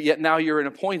 but yet now you're in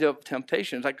a point of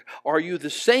temptation. It's like, are you the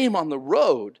same on the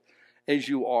road as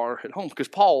you are at home? Because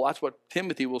Paul, that's what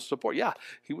Timothy will support. Yeah,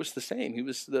 he was the same. He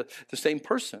was the same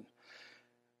person.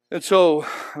 And so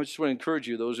I just want to encourage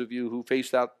you, those of you who face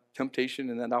that temptation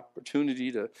and that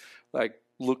opportunity to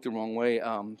look the wrong way,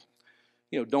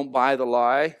 don't buy the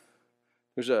lie.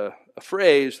 There's a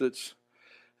phrase that's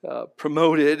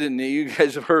promoted, and you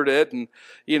guys have heard it, and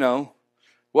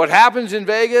what happens in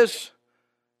Vegas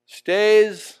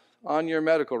stays on your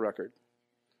medical record.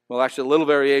 Well, actually, a little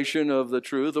variation of the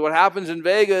truth. What happens in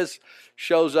Vegas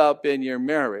shows up in your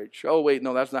marriage. Oh, wait,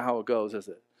 no, that's not how it goes, is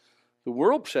it? The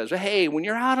world says, hey, when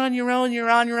you're out on your own, you're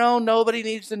on your own. Nobody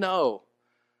needs to know.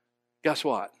 Guess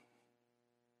what?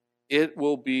 It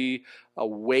will be a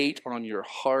weight on your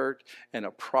heart and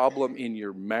a problem in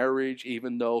your marriage,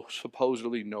 even though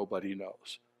supposedly nobody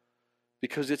knows.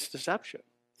 Because it's deception.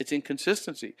 It's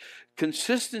inconsistency.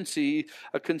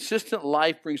 A consistent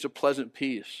life brings a pleasant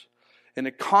peace. And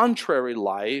a contrary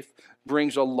life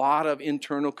brings a lot of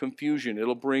internal confusion.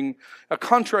 A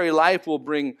contrary life will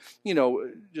bring,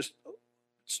 just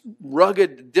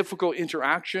rugged, difficult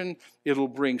interaction. It'll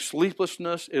bring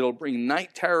sleeplessness. It'll bring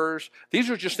night terrors. These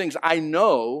are just things I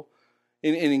know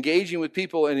in engaging with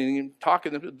people and in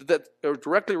talking to them that are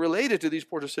directly related to these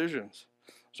poor decisions.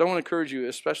 So I want to encourage you,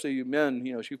 especially you men,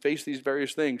 as you face these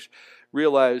various things,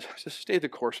 realize, just stay the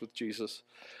course with Jesus.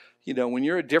 When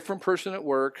you're a different person at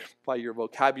work, by your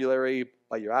vocabulary,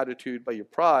 by your attitude, by your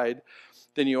pride,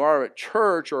 than you are at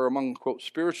church or among, quote,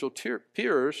 spiritual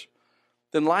peers,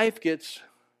 then life gets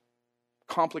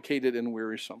complicated and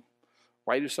wearisome.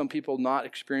 Why do some people not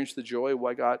experience the joy of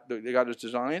what God has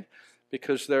designed?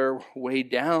 Because they're weighed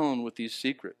down with these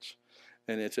secrets.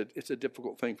 And it's a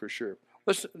difficult thing for sure.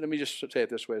 Let me just say it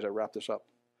this way as I wrap this up.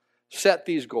 Set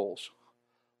these goals.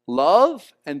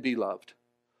 Love and be loved.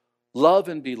 Love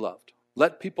and be loved.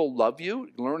 Let people love you.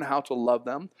 Learn how to love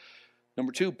them.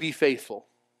 Number 2, be faithful.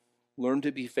 Learn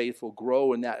to be faithful.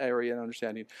 Grow in that area and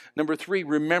understanding. Number 3,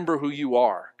 remember who you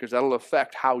are, because that'll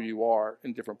affect how you are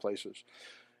in different places.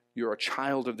 You're a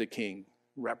child of the King.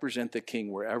 Represent the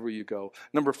King wherever you go.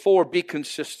 Number 4, be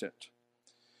consistent.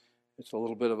 It's a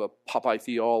little bit of a Popeye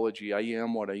theology. I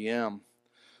am what I am.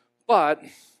 But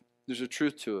there's a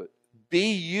truth to it.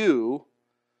 Be you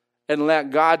and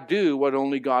let God do what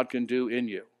only God can do in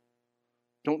you.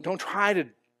 Don't try to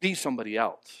be somebody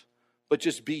else, but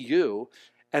just be you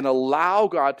and allow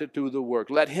God to do the work.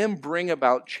 Let Him bring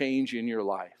about change in your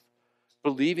life,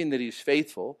 believing that He's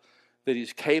faithful, that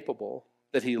He's capable,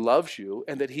 that He loves you,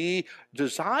 and that He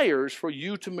desires for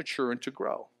you to mature and to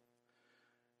grow.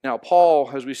 Now, Paul,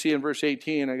 as we see in verse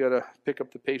 18, I got to pick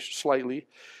up the pace slightly.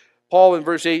 Paul in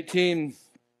verse 18,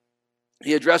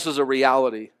 he addresses a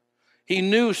reality. He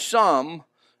knew some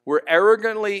were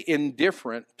arrogantly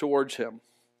indifferent towards him.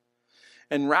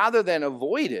 And rather than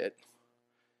avoid it,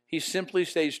 he simply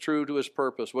stays true to his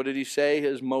purpose. What did he say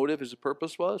his motive, his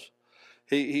purpose was?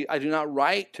 I do not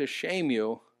write to shame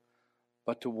you,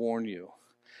 but to warn you.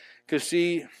 Because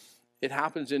see, it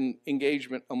happens in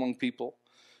engagement among people.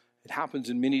 It happens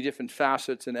in many different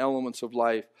facets and elements of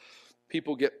life.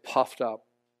 People get puffed up.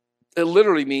 It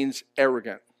literally means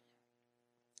arrogant,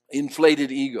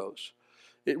 inflated egos.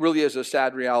 It really is a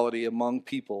sad reality among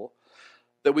people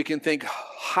that we can think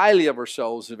highly of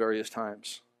ourselves at various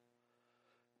times.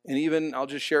 And even, I'll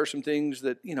just share some things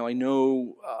that, I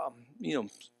know,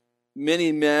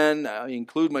 many men, I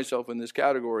include myself in this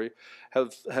category,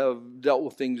 have dealt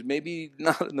with things maybe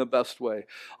not in the best way.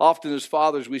 Often as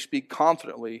fathers, we speak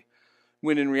confidently,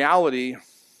 when in reality,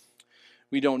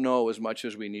 we don't know as much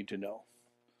as we need to know.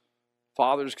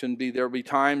 Fathers there'll be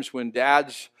times when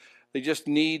dads, they just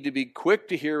need to be quick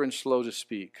to hear and slow to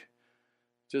speak.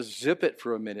 Just zip it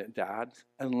for a minute, Dad,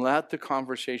 and let the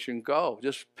conversation go.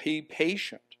 Just be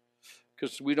patient,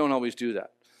 because we don't always do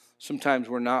that. Sometimes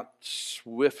we're not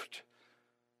swift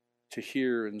to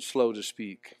hear and slow to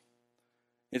speak.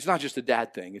 It's not just a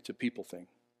dad thing, it's a people thing.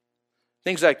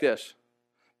 Things like this,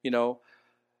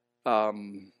 I've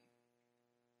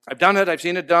done it, I've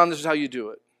seen it done, this is how you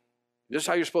do it. This is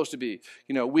how you're supposed to be.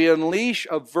 We unleash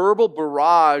a verbal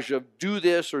barrage of do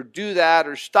this or do that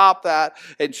or stop that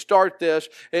and start this.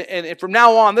 And from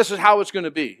now on, this is how it's going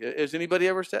to be. Has anybody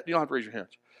ever said? You don't have to raise your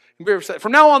hands. Anybody ever said,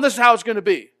 from now on, this is how it's going to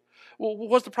be? Well,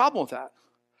 what's the problem with that?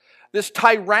 This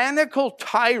tyrannical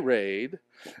tirade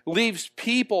leaves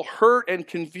people hurt and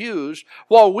confused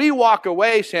while we walk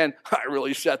away saying, I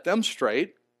really set them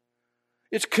straight.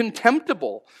 It's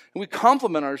contemptible. And we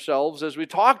compliment ourselves as we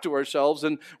talk to ourselves,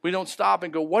 and we don't stop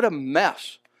and go, what a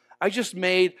mess. I just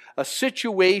made a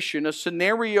situation, a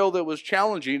scenario that was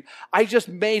challenging. I just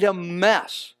made a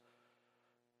mess.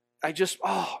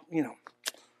 So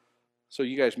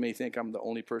you guys may think I'm the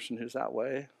only person who's that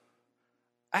way.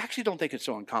 I actually don't think it's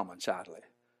so uncommon, sadly.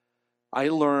 I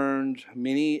learned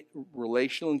many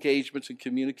relational engagements and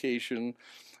communication.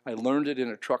 I learned it in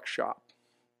a truck shop.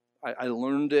 I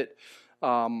learned it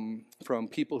from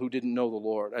people who didn't know the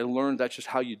Lord. I learned that's just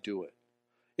how you do it.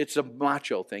 It's a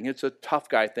macho thing. It's a tough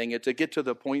guy thing. It's a get to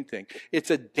the point thing. It's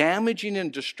a damaging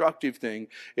and destructive thing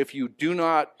if you do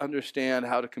not understand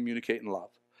how to communicate in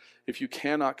love. If you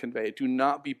cannot convey it, do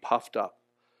not be puffed up.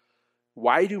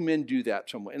 Why do men do that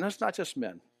someway? And that's not just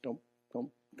men. Don't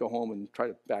go home and try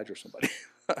to badger somebody.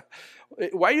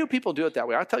 Why do people do it that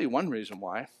way? I'll tell you one reason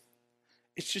why.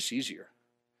 It's just easier.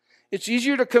 It's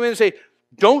easier to come in and say,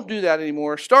 don't do that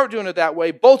anymore. Start doing it that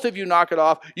way. Both of you knock it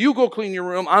off. You go clean your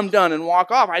room. I'm done, and walk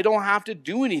off. I don't have to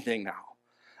do anything now.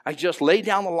 I just laid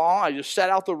down the law. I just set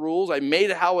out the rules. I made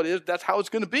it how it is. That's how it's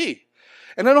going to be.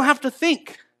 And I don't have to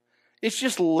think. It's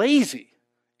just lazy.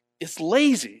 It's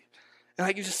lazy. And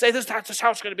I can just say, that's just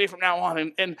how it's going to be from now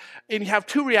on. And you have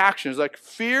two reactions, like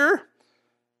fear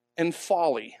and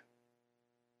folly.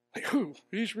 Like, ooh,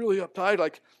 he's really uptight.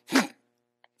 Like,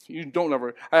 you don't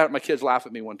ever. I had my kids laugh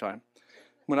at me one time.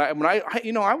 When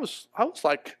I was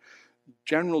like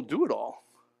General Do-It-All.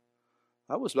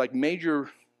 I was like major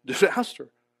disaster.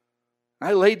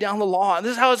 I laid down the law, and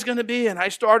this is how it's going to be. And I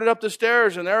started up the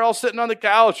stairs, and they're all sitting on the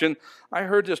couch, and I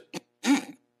heard this.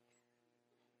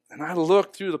 And I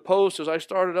looked through the post as I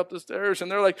started up the stairs, and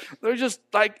they're just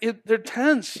like, they're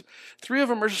tense. 3 of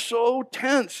them are so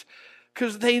tense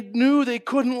because they knew they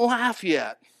couldn't laugh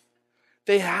yet.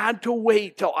 They had to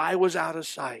wait till I was out of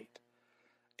sight.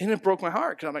 And it broke my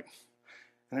heart because and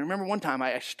I remember one time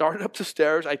I started up the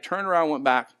stairs, I turned around, went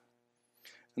back,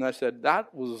 And I said,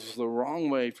 that was the wrong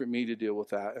way for me to deal with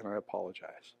that, and I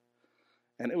apologize.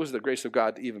 And it was the grace of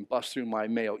God to even bust through my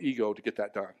male ego to get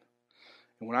that done.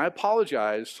 And when I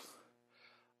apologized,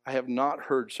 I have not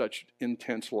heard such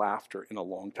intense laughter in a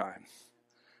long time.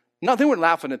 No, they weren't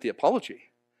laughing at the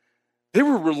apology. They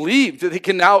were relieved that they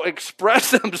can now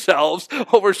express themselves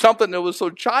over something that was so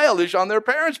childish on their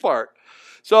parents' part.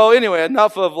 So anyway,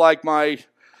 enough of like my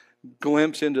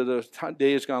glimpse into the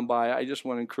days gone by. I just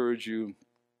want to encourage you,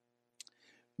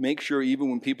 make sure even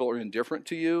when people are indifferent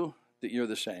to you, that you're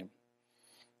the same.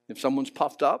 If someone's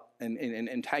puffed up and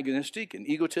antagonistic and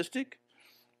egotistic,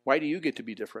 why do you get to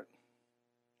be different?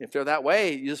 If they're that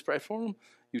way, you just pray for them,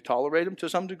 you tolerate them to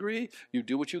some degree, you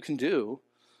do what you can do,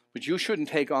 but you shouldn't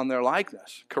take on their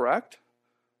likeness, correct?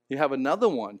 You have another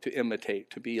one to imitate,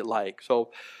 to be like.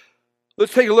 So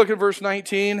let's take a look at verse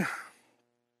 19.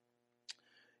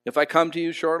 If I come to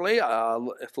you shortly,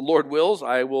 if the Lord wills,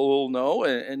 I will know,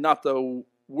 and not the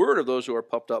word of those who are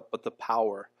puffed up, but the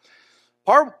power.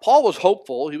 Paul was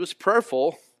hopeful, he was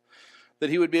prayerful that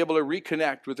he would be able to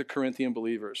reconnect with the Corinthian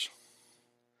believers.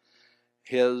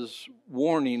 His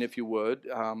warning, if you would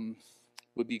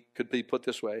could be put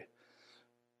this way.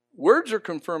 Words are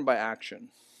confirmed by action.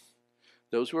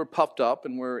 Those who are puffed up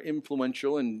and were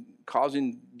influential and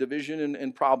causing division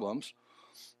and problems,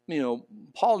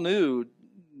 Paul knew,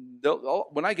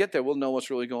 when I get there, we'll know what's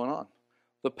really going on.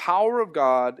 The power of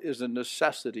God is a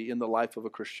necessity in the life of a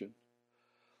Christian.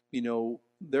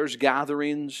 There's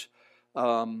gatherings.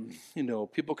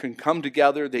 People can come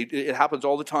together. It happens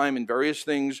all the time in various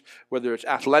things, whether it's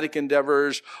athletic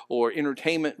endeavors or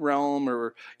entertainment realm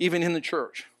or even in the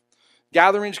church.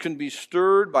 Gatherings can be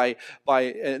stirred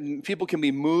and people can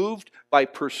be moved by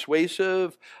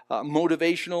persuasive,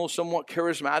 motivational, somewhat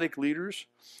charismatic leaders.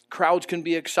 Crowds can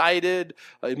be excited,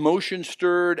 emotions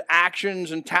stirred,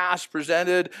 actions and tasks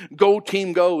presented. Go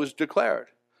team go is declared.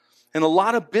 And a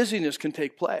lot of busyness can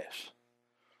take place.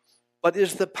 But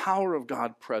is the power of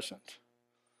God present?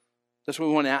 That's what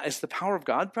we want to ask. Is the power of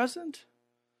God present?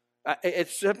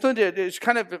 It's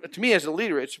kind of, to me as a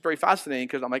leader, it's very fascinating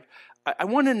because I'm like, I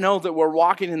want to know that we're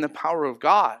walking in the power of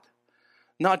God,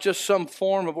 not just some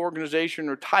form of organization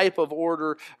or type of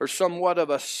order or somewhat of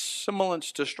a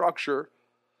semblance to structure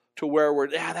to where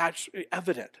that's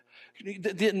evident.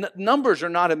 The numbers are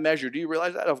not a measure. Do you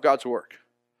realize that, of God's work?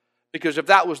 Because if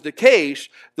that was the case,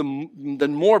 the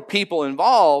more people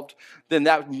involved, then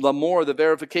the more the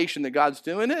verification that God's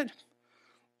doing it.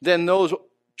 Then those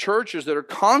churches that are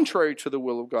contrary to the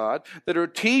will of God, that are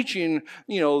teaching,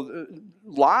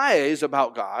 lies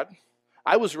about God.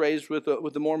 I was raised with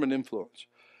the Mormon influence.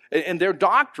 And their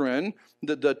doctrine,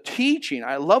 the teaching,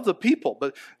 I love the people,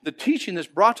 but the teaching that's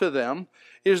brought to them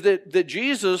is that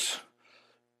Jesus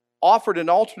offered an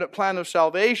alternate plan of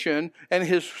salvation, and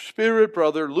his spirit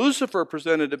brother Lucifer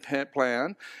presented a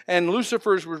plan, and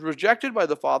Lucifer's was rejected by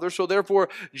the Father, so therefore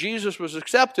Jesus was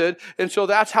accepted, and so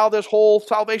that's how this whole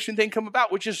salvation thing came about,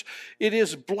 it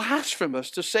is blasphemous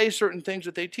to say certain things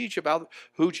that they teach about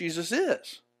who Jesus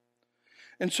is.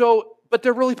 And so, but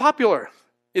they're really popular.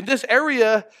 In this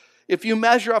area, if you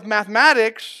measure up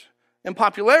mathematics and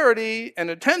popularity and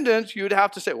attendance, you'd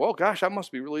have to say, well, gosh, that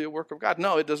must be really a work of God.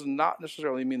 No, it does not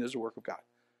necessarily mean there's a work of God.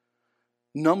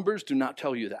 Numbers do not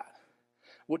tell you that.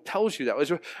 What tells you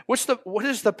that? What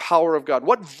is the power of God?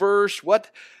 What verse, what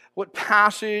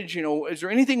passage, is there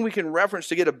anything we can reference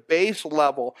to get a base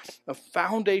level of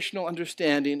foundational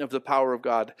understanding of the power of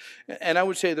God? And I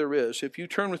would say there is. If you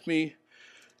turn with me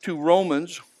to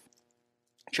Romans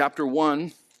chapter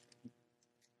 1,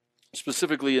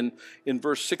 specifically in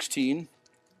verse 16.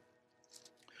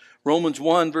 Romans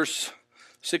 1, verse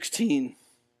 16.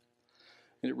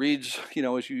 And it reads,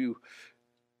 as you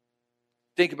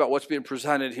think about what's being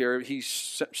presented here,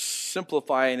 he's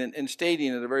simplifying and stating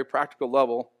at a very practical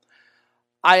level,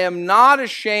 I am not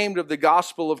ashamed of the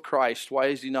gospel of Christ. Why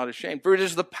is he not ashamed? For it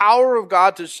is the power of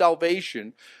God to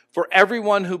salvation for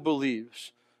everyone who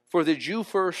believes, for the Jew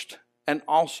first and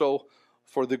also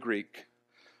for the Greek.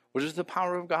 What is the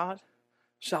power of God?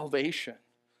 Salvation.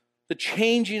 The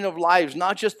changing of lives,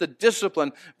 not just the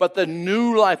discipline, but the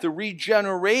new life, the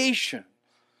regeneration.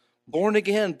 Born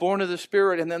again, born of the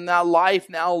Spirit, and then that life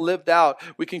now lived out.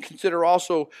 We can consider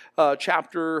also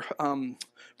chapter 1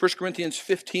 Corinthians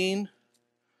 15,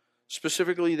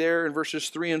 specifically there in verses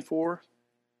 3 and 4.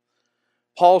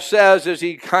 Paul says, as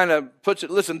he kind of puts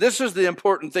it, listen, this is the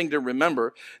important thing to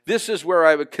remember. This is where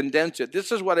I would condense it.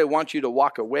 This is what I want you to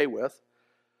walk away with.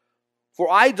 For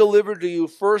I delivered to you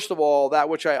first of all that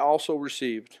which I also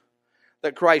received,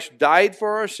 that Christ died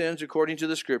for our sins according to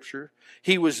the Scripture.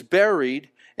 He was buried,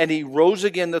 and he rose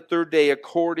again the third day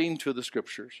according to the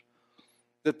Scriptures.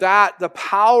 That the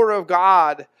power of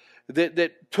God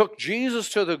that took Jesus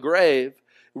to the grave,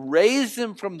 raised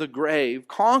him from the grave,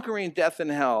 conquering death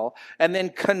and hell, and then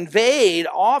conveyed,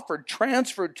 offered,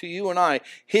 transferred to you and I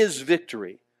his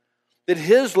victory. That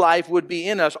his life would be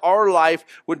in us, our life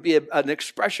would be an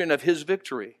expression of his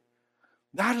victory.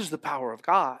 That is the power of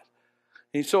God.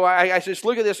 And so I just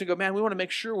look at this and go, man, we want to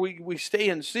make sure we stay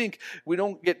in sync. We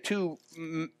don't get too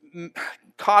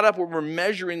caught up where we're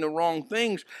measuring the wrong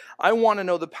things. I want to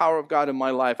know the power of God in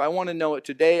my life. I want to know it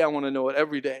today. I want to know it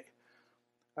every day.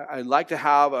 I'd like to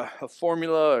have a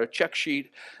formula or a check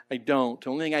sheet. I don't. The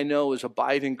only thing I know is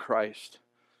abide in Christ.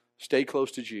 Stay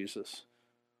close to Jesus.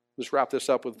 Let's wrap this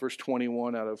up with verse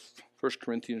 21 out of 1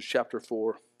 Corinthians chapter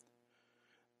 4.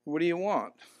 What do you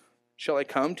want? Shall I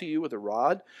come to you with a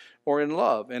rod or in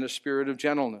love and a spirit of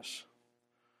gentleness?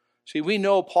 See, we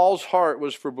know Paul's heart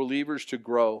was for believers to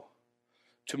grow,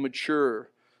 to mature,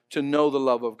 to know the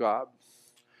love of God.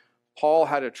 Paul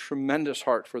had a tremendous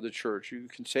heart for the church. You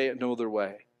can say it no other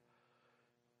way.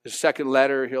 His second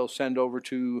letter he'll send over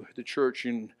to the church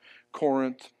in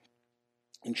Corinth,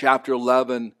 in chapter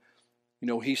 11,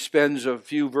 he spends a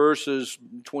few verses,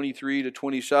 23 to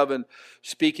 27,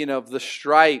 speaking of the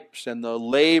stripes and the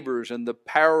labors and the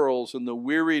perils and the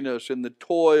weariness and the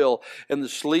toil and the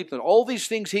sleep and all these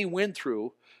things he went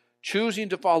through choosing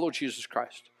to follow Jesus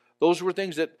Christ. Those were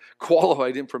things that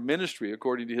qualified him for ministry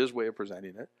according to his way of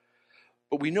presenting it.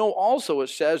 But we know also it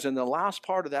says in the last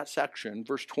part of that section,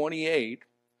 verse 28,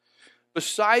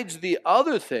 besides the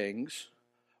other things,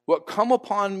 what come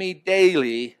upon me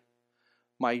daily,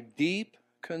 my deep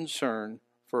concern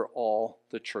for all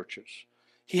the churches.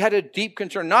 He had a deep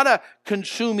concern, not a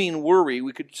consuming worry,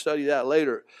 we could study that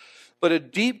later, but a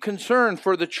deep concern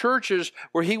for the churches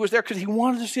where he was there because he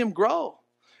wanted to see them grow.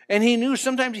 And he knew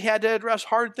sometimes he had to address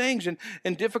hard things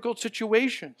and difficult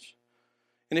situations.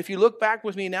 And if you look back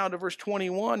with me now to verse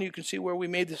 21, you can see where we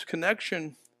made this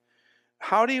connection.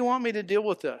 How do you want me to deal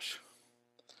with this?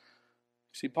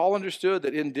 See, Paul understood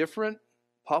that indifferent,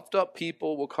 puffed up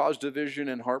people will cause division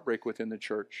and heartbreak within the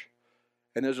church.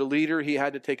 And as a leader, he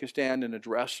had to take a stand and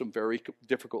address some very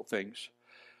difficult things.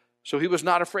 So he was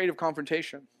not afraid of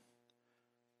confrontation.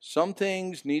 Some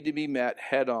things need to be met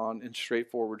head on in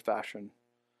straightforward fashion.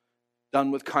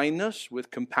 Done with kindness,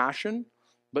 with compassion,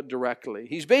 but directly.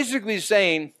 He's basically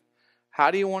saying,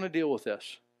 how do you want to deal with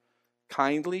this?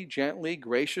 Kindly, gently,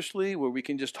 graciously, where we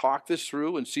can just talk this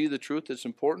through and see the truth that's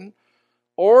important?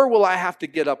 Or will I have to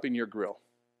get up in your grill?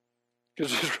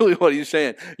 Because that's really what he's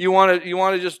saying. You want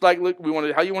to just like, look,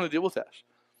 how you want to deal with this?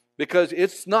 Because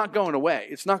it's not going away.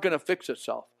 It's not going to fix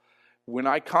itself. When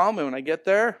I come and when I get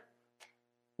there,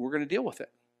 we're going to deal with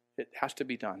it. It has to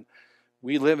be done.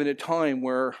 We live in a time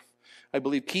where I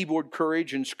believe keyboard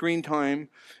courage and screen time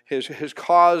has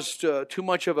caused too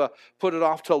much of a put it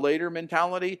off till later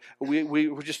mentality.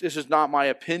 This is not my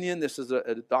opinion. This is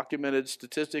a documented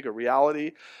statistic, a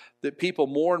reality, that people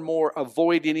more and more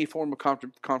avoid any form of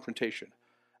confrontation.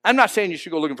 I'm not saying you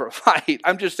should go looking for a fight.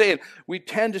 I'm just saying we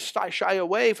tend to shy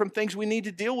away from things we need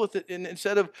to deal with it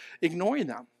instead of ignoring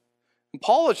them. And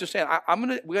Paul is just saying,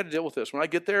 we got to deal with this. When I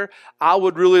get there, I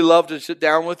would really love to sit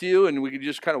down with you and we could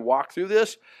just kind of walk through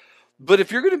this. But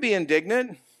if you're going to be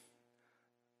indignant,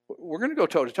 we're going to go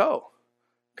toe to toe.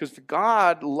 Because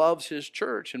God loves his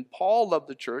church. And Paul loved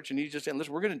the church. And he's just saying,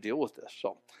 listen, we're going to deal with this.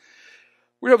 So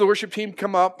we're going to have the worship team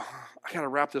come up. I got to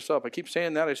wrap this up. I keep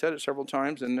saying that. I said it several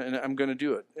times. And I'm going to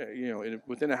do it,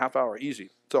 within a half hour. Easy.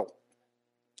 So,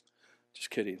 just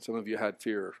kidding. Some of you had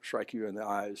fear strike you in the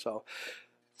eyes. So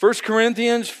 1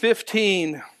 Corinthians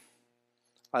 15.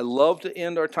 I love to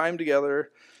end our time together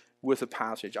with a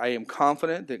passage. I am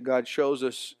confident that God shows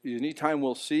us anytime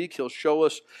we'll seek, he'll show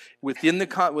us within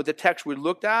with the text we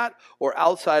looked at or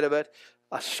outside of it,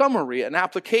 a summary, an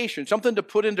application, something to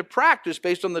put into practice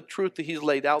based on the truth that he's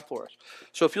laid out for us.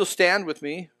 So if you'll stand with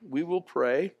me, we will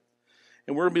pray.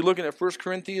 And we're going to be looking at 1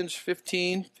 Corinthians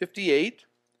 15:58,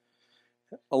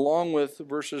 along with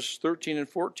verses 13 and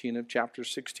 14 of chapter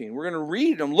 16. We're going to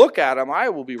read them, look at them. I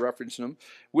will be referencing them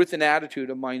with an attitude,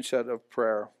 a mindset of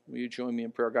prayer. Will you join me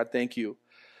in prayer? God, thank you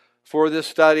for this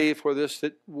study, for this,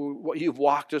 what you've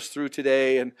walked us through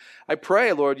today. And I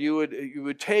pray, Lord, you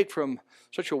would take from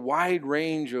such a wide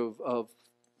range of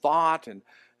thought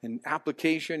and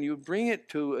application, you would bring it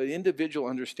to an individual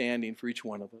understanding for each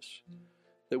one of us.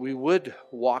 That we would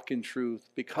walk in truth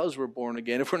because we're born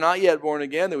again. If we're not yet born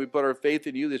again, that we put our faith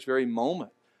in you this very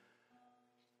moment.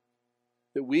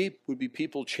 That we would be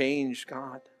people changed,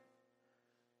 God.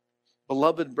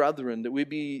 Beloved brethren, that we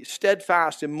be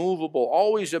steadfast, immovable,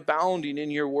 always abounding in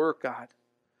your work, God.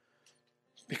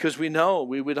 Because we know,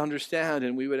 we would understand,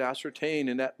 and we would ascertain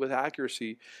and that with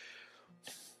accuracy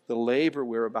the labor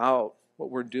we're about,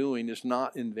 what we're doing is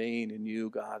not in vain in you,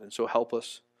 God. And so help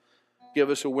us. Give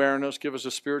us awareness. Give us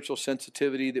a spiritual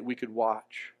sensitivity that we could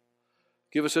watch.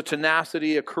 Give us a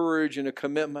tenacity, a courage, and a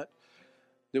commitment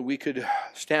that we could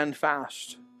stand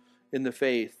fast in the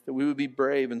faith, that we would be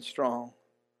brave and strong.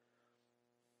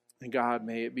 And God,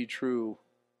 may it be true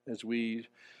as we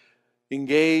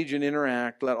engage and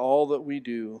interact. Let all that we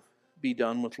do be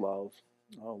done with love.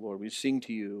 Oh, Lord, we sing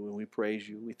to you and we praise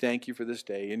you. We thank you for this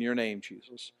day. In your name,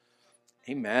 Jesus.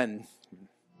 Amen.